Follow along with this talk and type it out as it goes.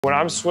When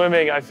I'm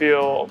swimming, I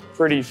feel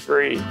pretty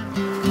free.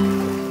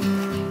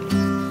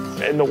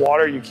 In the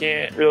water, you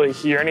can't really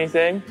hear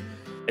anything,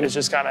 and it's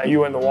just kind of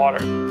you in the water.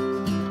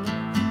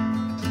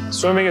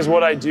 Swimming is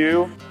what I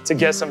do to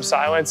get some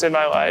silence in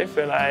my life,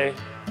 and I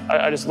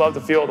just love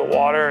the feel of the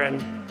water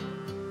and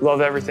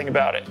love everything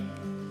about it.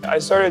 I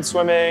started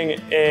swimming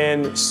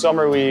in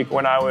summer league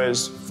when I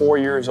was 4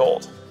 years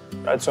old.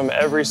 I'd swim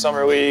every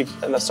summer league,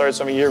 and I started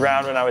swimming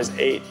year-round when I was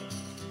 8.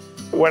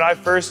 When I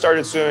first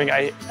started swimming,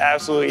 I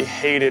absolutely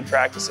hated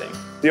practicing.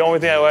 The only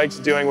thing I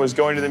liked doing was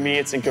going to the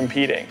meets and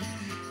competing.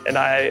 And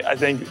I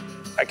think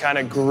I kind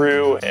of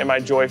grew in my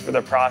joy for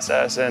the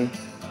process and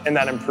in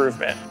that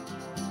improvement.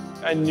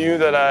 I knew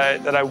that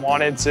I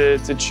wanted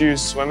to choose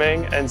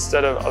swimming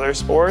instead of other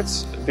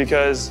sports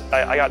because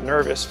I got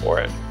nervous for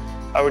it.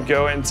 I would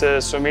go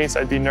into swim meets,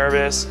 I'd be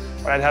nervous.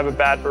 When I'd have a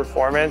bad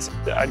performance,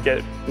 I'd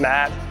get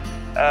mad.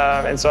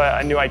 And so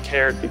I knew I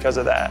cared because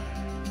of that.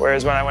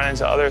 Whereas when I went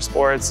into other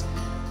sports,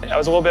 I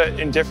was a little bit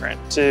indifferent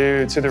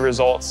to the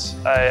results.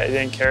 I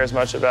didn't care as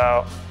much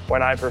about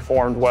when I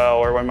performed well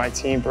or when my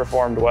team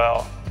performed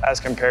well as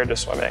compared to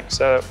swimming.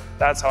 So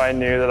that's how I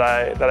knew that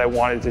I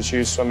wanted to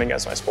choose swimming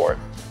as my sport.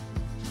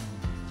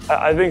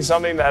 I think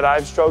something that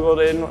I've struggled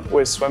in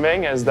with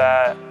swimming is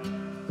that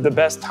the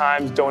best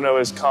times don't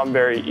always come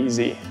very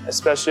easy.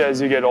 Especially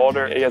as you get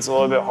older, it gets a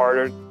little bit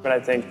harder. And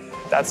I think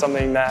that's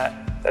something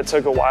that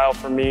took a while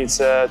for me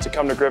to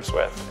come to grips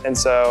with. And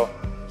so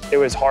it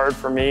was hard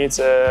for me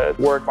to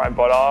work my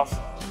butt off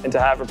and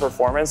to have a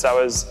performance that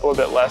was a little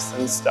bit less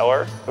than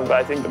stellar. But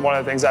I think one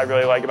of the things I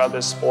really like about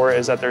this sport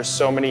is that there's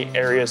so many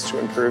areas to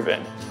improve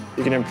in.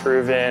 You can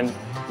improve in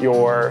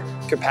your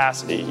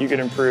capacity, you can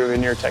improve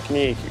in your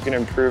technique, you can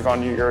improve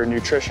on your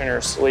nutrition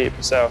or sleep.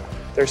 So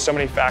there's so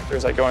many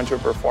factors that go into a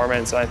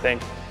performance, and I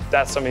think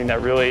that's something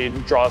that really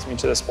draws me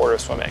to the sport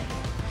of swimming.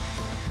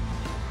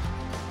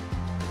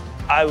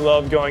 I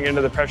love going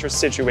into the pressure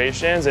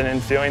situations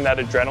and feeling that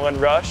adrenaline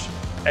rush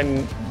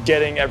and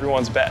getting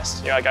everyone's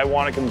best. Like I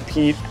want to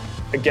compete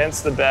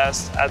against the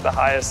best at the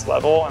highest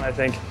level, and I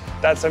think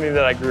that's something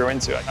that I grew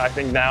into. I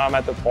think now I'm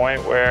at the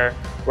point where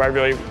I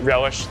really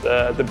relish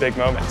the big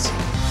moments.